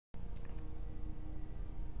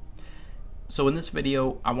So in this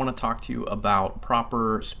video, I want to talk to you about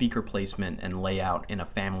proper speaker placement and layout in a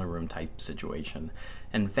family room type situation.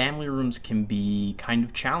 And family rooms can be kind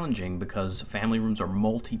of challenging because family rooms are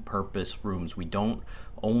multi-purpose rooms. We don't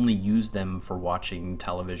only use them for watching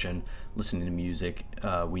television, listening to music.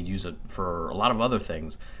 We use it for a lot of other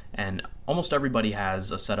things. And almost everybody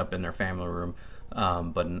has a setup in their family room,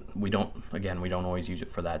 but we don't always use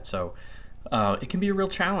it for that. So it can be a real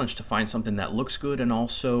challenge to find something that looks good and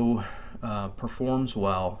also performs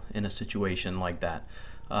well in a situation like that.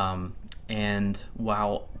 And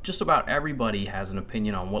while just about everybody has an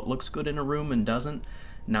opinion on what looks good in a room and doesn't,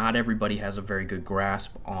 not everybody has a very good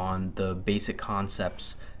grasp on the basic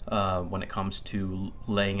concepts when it comes to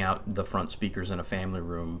laying out the front speakers in a family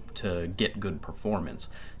room to get good performance.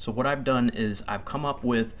 So what I've done is I've come up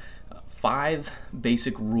with 5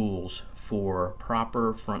 basic rules for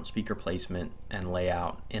proper front speaker placement and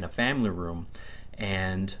layout in a family room.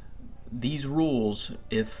 And these rules,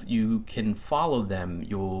 if you can follow them,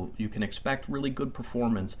 you can expect really good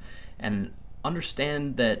performance, and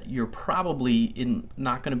understand that you're probably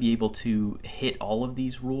not going to be able to hit all of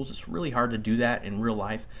these rules. It's really hard to do that in real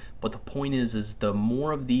life, but the point is the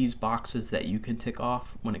more of these boxes that you can tick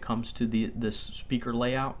off when it comes to this speaker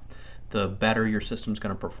layout, the better your system's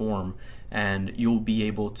going to perform, and you'll be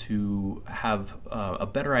able to have a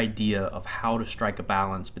better idea of how to strike a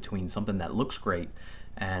balance between something that looks great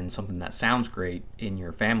and something that sounds great in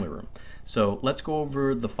your family room. So let's go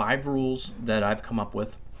over the 5 rules that I've come up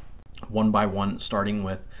with one by one, starting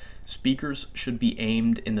with speakers should be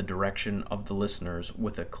aimed in the direction of the listeners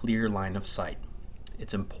with a clear line of sight.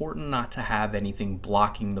 It's important not to have anything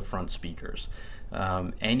blocking the front speakers.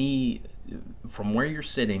 From where you're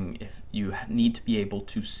sitting, if you need to be able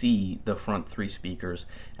to see the front 3 speakers,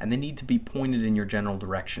 and they need to be pointed in your general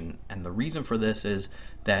direction. And the reason for this is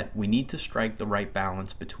that we need to strike the right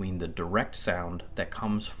balance between the direct sound that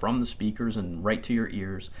comes from the speakers and right to your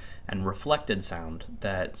ears, and reflected sound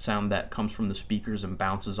that comes from the speakers and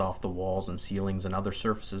bounces off the walls and ceilings and other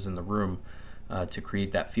surfaces in the room to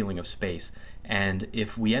create that feeling of space. And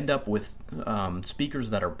if we end up with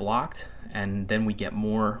speakers that are blocked, and then we get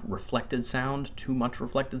more reflected sound, too much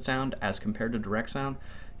reflected sound as compared to direct sound,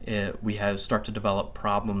 we start to develop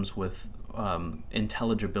problems with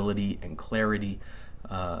intelligibility and clarity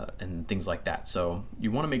and things like that. So you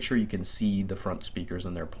want to make sure you can see the front speakers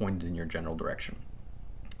and they're pointed in your general direction.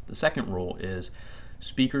 The second rule is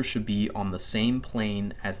speakers should be on the same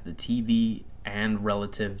plane as the TV and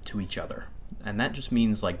relative to each other. And that just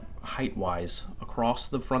means, like, height-wise, across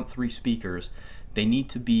the front 3 speakers, they need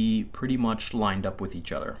to be pretty much lined up with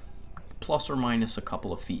each other, plus or minus a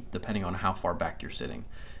couple of feet, depending on how far back you're sitting.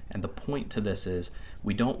 And the point to this is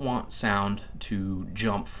we don't want sound to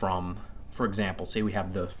jump from, for example, say we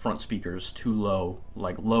have the front speakers too low,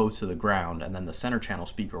 like low to the ground, and then the center channel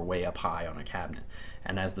speaker way up high on a cabinet.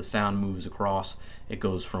 And as the sound moves across, it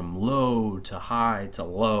goes from low to high to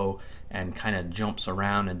low and kind of jumps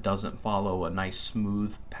around and doesn't follow a nice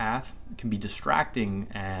smooth path. It can be distracting,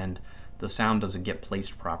 and the sound doesn't get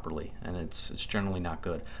placed properly, and it's generally not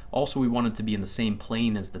good. Also, we want it to be in the same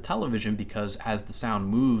plane as the television, because as the sound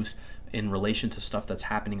moves in relation to stuff that's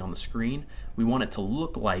happening on the screen, we want it to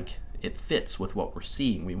look like it fits with what we're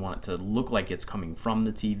seeing. We want it to look like it's coming from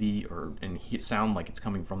the TV, and sound like it's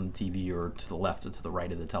coming from the TV or to the left or to the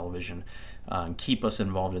right of the television, and keep us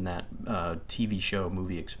involved in that TV show,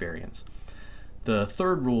 movie experience. The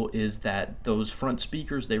third rule is that those front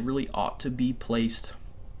speakers, they really ought to be placed,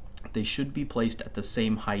 they should be placed at the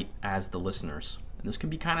same height as the listeners. And this can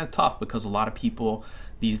be kind of tough because a lot of people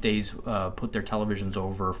these days put their televisions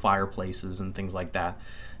over fireplaces and things like that.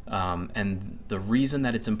 And the reason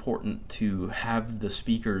that it's important to have the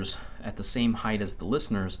speakers at the same height as the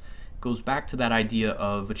listeners goes back to that idea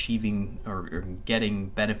of achieving or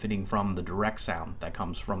benefiting from the direct sound that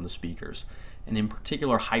comes from the speakers, and in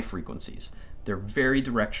particular high frequencies. They're very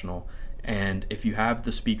directional, and if you have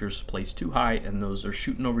the speakers placed too high and those are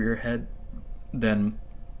shooting over your head, then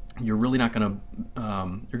you're really not going to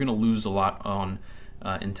you're going to lose a lot on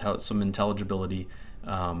some intelligibility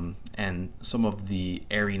and some of the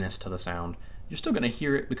airiness to the sound. You're still going to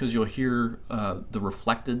hear it because you'll hear the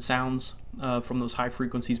reflected sounds from those high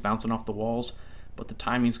frequencies bouncing off the walls, but the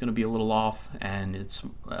timing is going to be a little off, and it's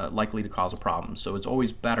likely to cause a problem. So it's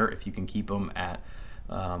always better if you can keep them at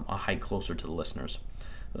a height closer to the listeners.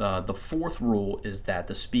 The fourth rule is that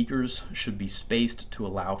the speakers should be spaced to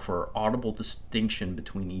allow for audible distinction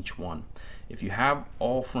between each one. If you have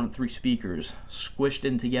all front 3 speakers squished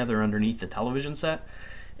in together underneath the television set,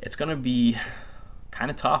 it's going to be kind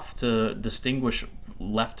of tough to distinguish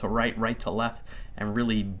left to right, right to left, and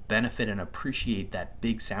really benefit and appreciate that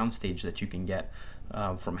big soundstage that you can get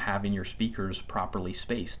from having your speakers properly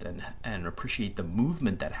spaced, and appreciate the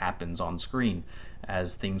movement that happens on screen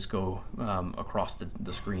as things go across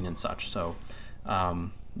the screen and such. So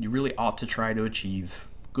you really ought to try to achieve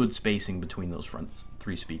good spacing between those front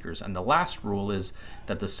 3 speakers. And the last rule is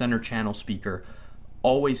that the center channel speaker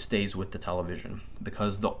always stays with the television,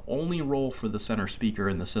 because the only role for the center speaker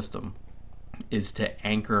in the system is to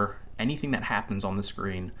anchor anything that happens on the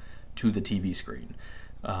screen to the TV screen.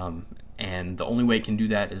 And the only way it can do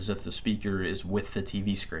that is if the speaker is with the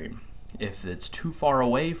TV screen. If it's too far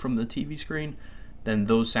away from the TV screen, then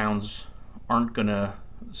those sounds aren't gonna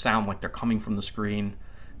sound like they're coming from the screen.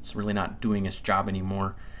 It's really not doing its job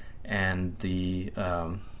anymore, and the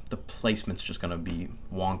placement's just going to be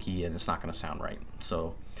wonky and it's not going to sound right.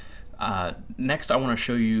 So next I want to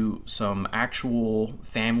show you some actual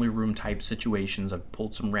family room type situations. I've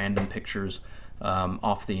pulled some random pictures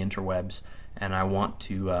off the interwebs, and I want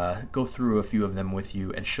to go through a few of them with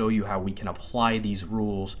you and show you how we can apply these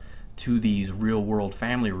rules to these real world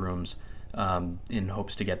family rooms in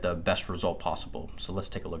hopes to get the best result possible. So let's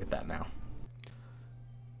take a look at that now.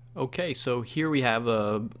 Okay, so here we have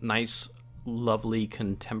a nice, lovely,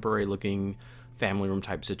 contemporary looking family room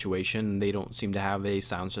type situation. They don't seem to have a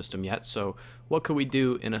sound system yet. So what could we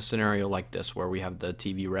do in a scenario like this where we have the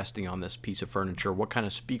TV resting on this piece of furniture? What kind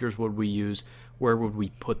of speakers would we use? Where would we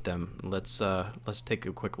put them? Let's take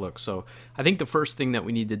a quick look. So I think the first thing that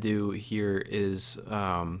we need to do here is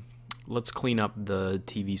let's clean up the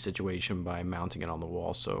TV situation by mounting it on the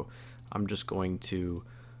wall. So I'm just going to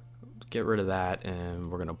get rid of that,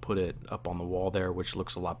 and we're going to put it up on the wall there, which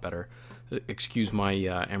looks a lot better. Excuse my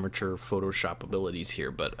amateur Photoshop abilities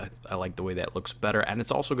here, but I like the way that looks better, and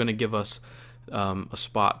it's also going to give us a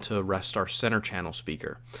spot to rest our center channel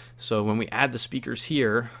speaker. So when we add the speakers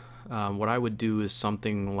here, what I would do is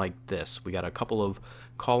something like this. We got a couple of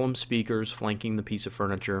column speakers flanking the piece of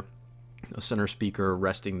furniture, a center speaker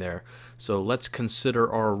resting there. So let's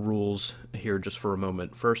consider our rules here just for a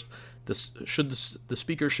moment. First, the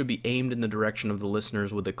speaker should be aimed in the direction of the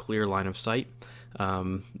listeners with a clear line of sight.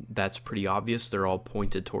 That's pretty obvious. They're all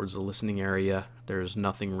pointed towards the listening area. There's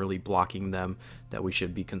nothing really blocking them that we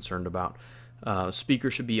should be concerned about.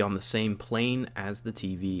 Speaker should be on the same plane as the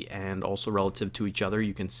TV and also relative to each other.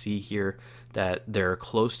 You can see here that they're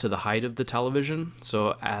close to the height of the television.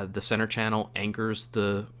 So the center channel anchors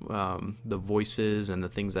the voices and the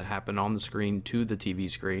things that happen on the screen to the TV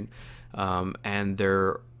screen. And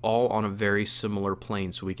they're all on a very similar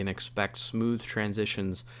plane, so we can expect smooth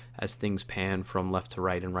transitions as things pan from left to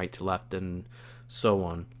right and right to left and so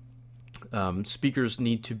on. Speakers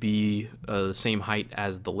need to be the same height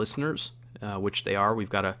as the listeners, which they are. We've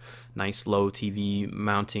got a nice low TV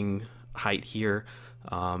mounting height here,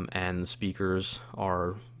 and the speakers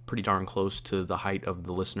are pretty darn close to the height of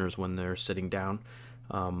the listeners when they're sitting down,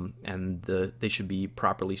 and they should be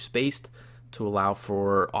properly spaced to allow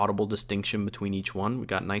for audible distinction between each one. We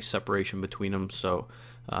got nice separation between them. So,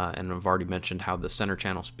 and I've already mentioned how the center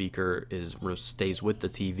channel speaker stays with the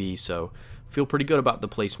TV. So, feel pretty good about the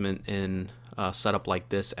placement in a setup like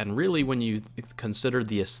this. And really, when you consider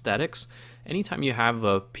the aesthetics, anytime you have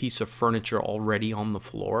a piece of furniture already on the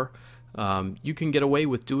floor, you can get away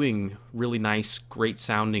with doing really nice, great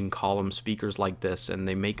sounding column speakers like this, and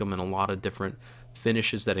they make them in a lot of different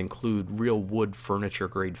finishes that include real wood furniture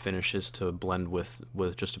grade finishes to blend with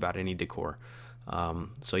just about any decor.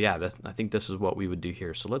 So yeah, I think this is what we would do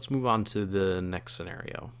here. So let's move on to the next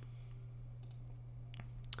scenario.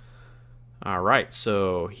 All right,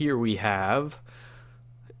 so here we have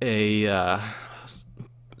a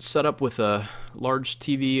setup with a large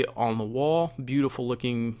TV on the wall, beautiful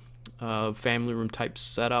looking family room type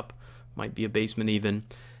setup, might be a basement even,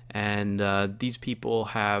 and these people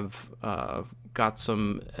have got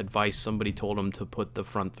some advice. Somebody told them to put the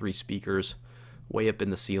front 3 speakers way up in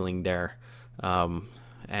the ceiling there,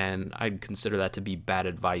 and I'd consider that to be bad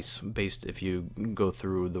advice based if you go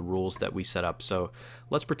through the rules that we set up. So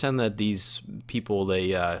let's pretend that these people,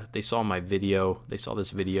 they saw my video, they saw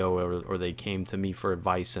this video, or they came to me for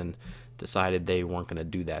advice and decided they weren't going to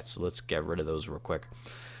do that. So let's get rid of those real quick.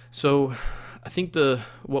 So I think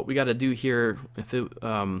what we got to do here,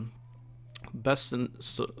 best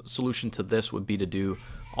solution to this would be to do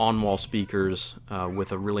on-wall speakers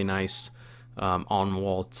with a really nice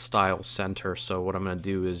on-wall style center. So what I'm going to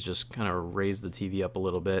do is just kind of raise the TV up a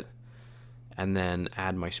little bit and then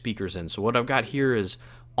add my speakers in. So what I've got here is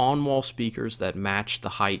on-wall speakers that match the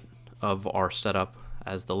height of our setup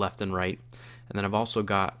as the left and right, and then I've also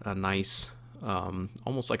got a nice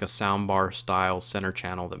almost like a soundbar style center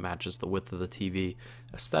channel that matches the width of the TV.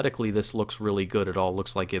 Aesthetically, this looks really good. It all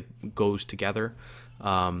looks like it goes together,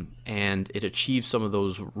 and it achieves some of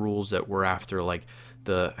those rules that we're after, like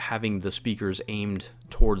having the speakers aimed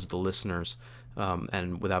towards the listeners,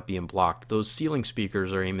 and without being blocked. Those ceiling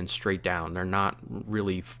speakers are aiming straight down. They're not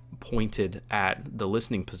really pointed at the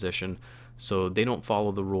listening position, so they don't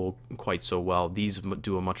follow the rule quite so well. These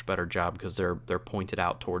do a much better job because they're pointed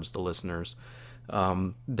out towards the listeners.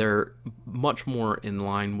 They're much more in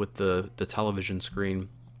line with the television screen,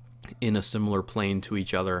 in a similar plane to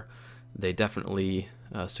each other. They definitely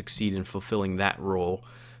succeed in fulfilling that role.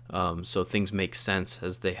 So things make sense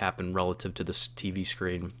as they happen relative to the TV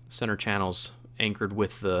screen. Center channel's anchored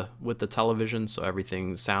with the television, so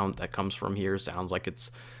everything sound that comes from here sounds like it's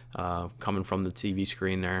coming from the TV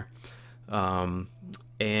screen there.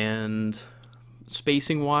 And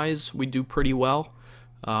spacing wise, we do pretty well.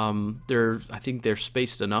 I think they're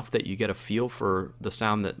spaced enough that you get a feel for the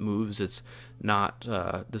sound that moves. It's not,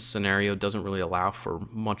 this scenario doesn't really allow for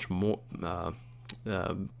much more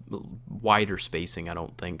wider spacing, I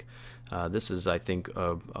don't think. This is, I think,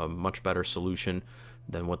 a much better solution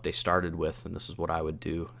than what they started with, and this is what I would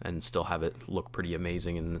do and still have it look pretty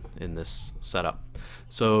amazing in this setup.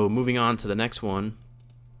 So moving on to the next one,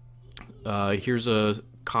 here's a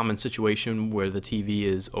common situation where the TV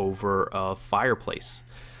is over a fireplace.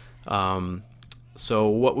 So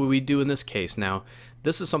what would we do in this case? Now,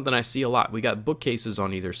 this is something I see a lot. We got bookcases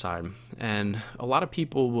on either side, and a lot of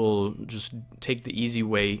people will just take the easy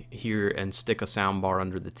way here and stick a sound bar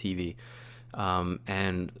under the TV.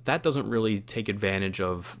 And that doesn't really take advantage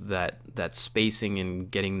of that spacing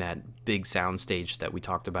and getting that big sound stage that we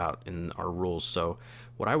talked about in our rules. So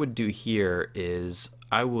what I would do here is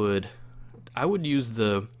I would use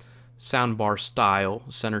the soundbar style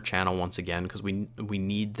center channel once again, because we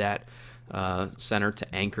need that center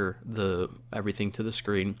to anchor everything to the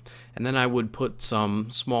screen. And then I would put some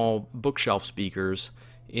small bookshelf speakers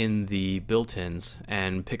in the built-ins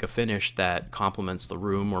and pick a finish that complements the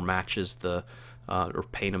room or matches or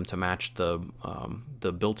paint them to match the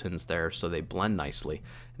built-ins there, so they blend nicely.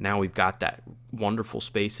 Now we've got that wonderful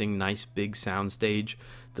spacing, nice big sound stage.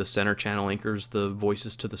 The center channel anchors the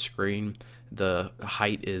voices to the screen. The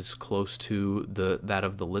height is close to that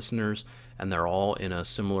of the listeners, and they're all in a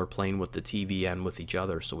similar plane with the TV and with each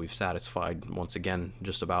other. So we've satisfied, once again,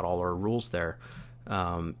 just about all our rules there,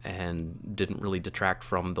 and didn't really detract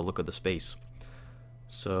from the look of the space.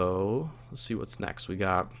 So let's see what's next. We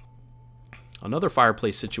got another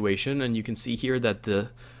fireplace situation, and you can see here that the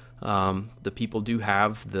people do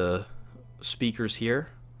have the speakers here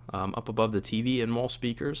up above the TV in wall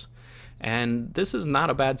speakers, and this is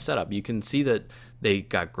not a bad setup. You can see that they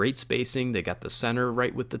got great spacing. They got the center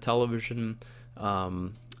right with the television,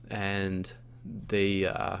 and they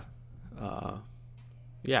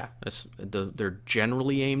yeah, they're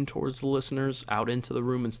generally aimed towards the listeners, out into the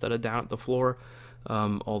room instead of down at the floor.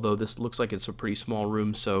 Although this looks like it's a pretty small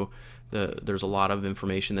room, so there's a lot of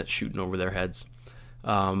information that's shooting over their heads.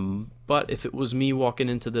 But if it was me walking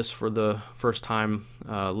into this for the first time,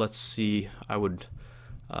 let's see, I would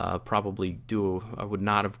I would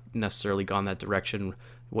not have necessarily gone that direction.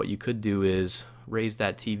 What you could do is raise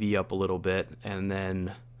that TV up a little bit and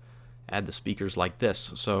then add the speakers like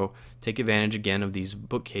this. So take advantage again of these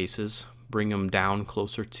bookcases, bring them down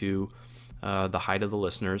closer to the height of the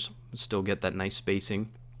listeners, still get that nice spacing,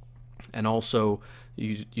 and also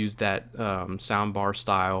use that soundbar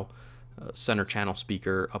style center channel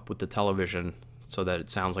speaker up with the television so that it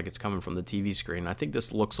sounds like it's coming from the TV screen. I think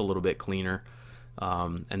this looks a little bit cleaner,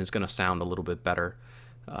 and it's going to sound a little bit better.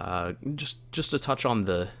 Just to touch on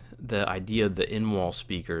the idea of the in-wall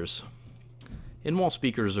speakers. In-wall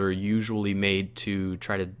speakers are usually made to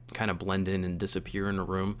try to kind of blend in and disappear in a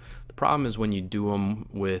room. The problem is when you do them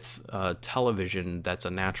with television that's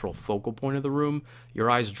a natural focal point of the room,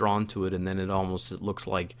 your eye's drawn to it, and then it looks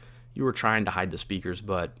like you were trying to hide the speakers,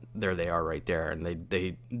 but there they are right there. And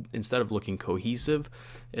they instead of looking cohesive,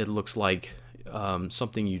 it looks like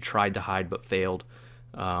something you tried to hide but failed.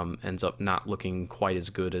 Ends up not looking quite as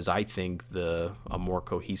good as I think a more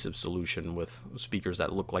cohesive solution with speakers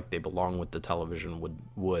that look like they belong with the television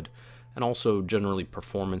would. And also generally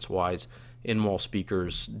performance-wise, in-wall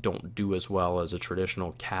speakers don't do as well as a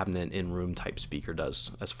traditional cabinet in-room type speaker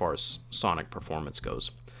does as far as sonic performance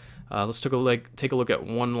goes. Let's take a look at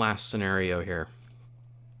one last scenario here.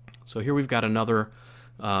 So here we've got another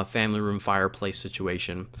family room fireplace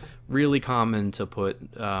situation. Really common to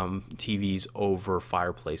put TVs over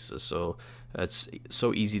fireplaces, so it's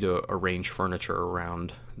so easy to arrange furniture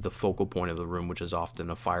around the focal point of the room, which is often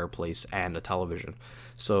a fireplace and a television.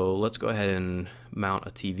 So let's go ahead and mount a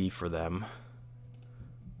TV for them.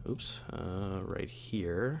 Oops, right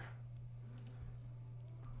here.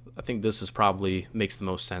 I think this is probably makes the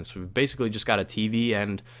most sense. We've basically just got a TV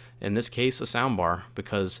and, in this case, a soundbar,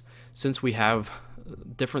 because since we have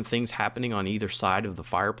different things happening on either side of the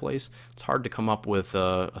fireplace, it's hard to come up with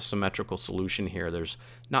a symmetrical solution here. There's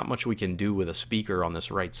not much we can do with a speaker on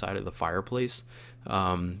this right side of the fireplace,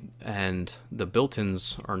 and the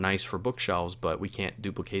built-ins are nice for bookshelves, but we can't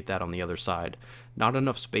duplicate that on the other side. Not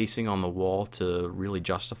enough spacing on the wall to really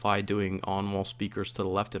justify doing on-wall speakers to the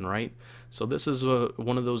left and right. So this is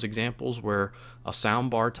one of those examples where a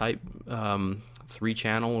soundbar type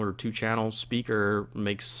 3-channel or 2-channel speaker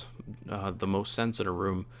makes the most sense in a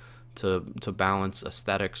room to balance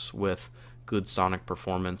aesthetics with good sonic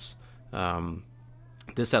performance.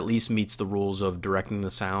 This at least meets the rules of directing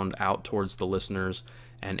the sound out towards the listeners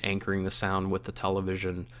and anchoring the sound with the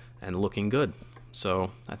television and looking good.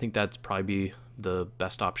 So I think that'd probably be the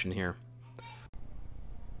best option here.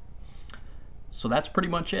 So that's pretty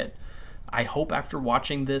much it. I hope after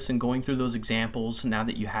watching this and going through those examples, now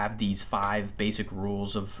that you have these 5 basic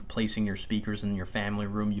rules of placing your speakers in your family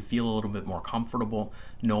room, you feel a little bit more comfortable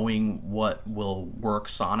knowing what will work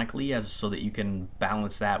sonically, so that you can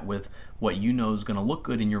balance that with what you know is going to look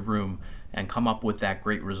good in your room and come up with that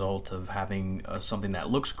great result of having something that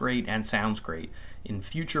looks great and sounds great. In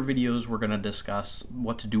future videos, we're going to discuss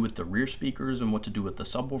what to do with the rear speakers and what to do with the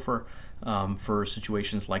subwoofer for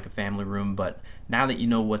situations like a family room. But now that you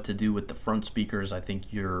know what to do with the front speakers, I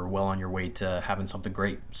think you're well on your way to having something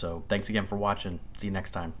great. So thanks again for watching. See you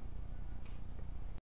next time.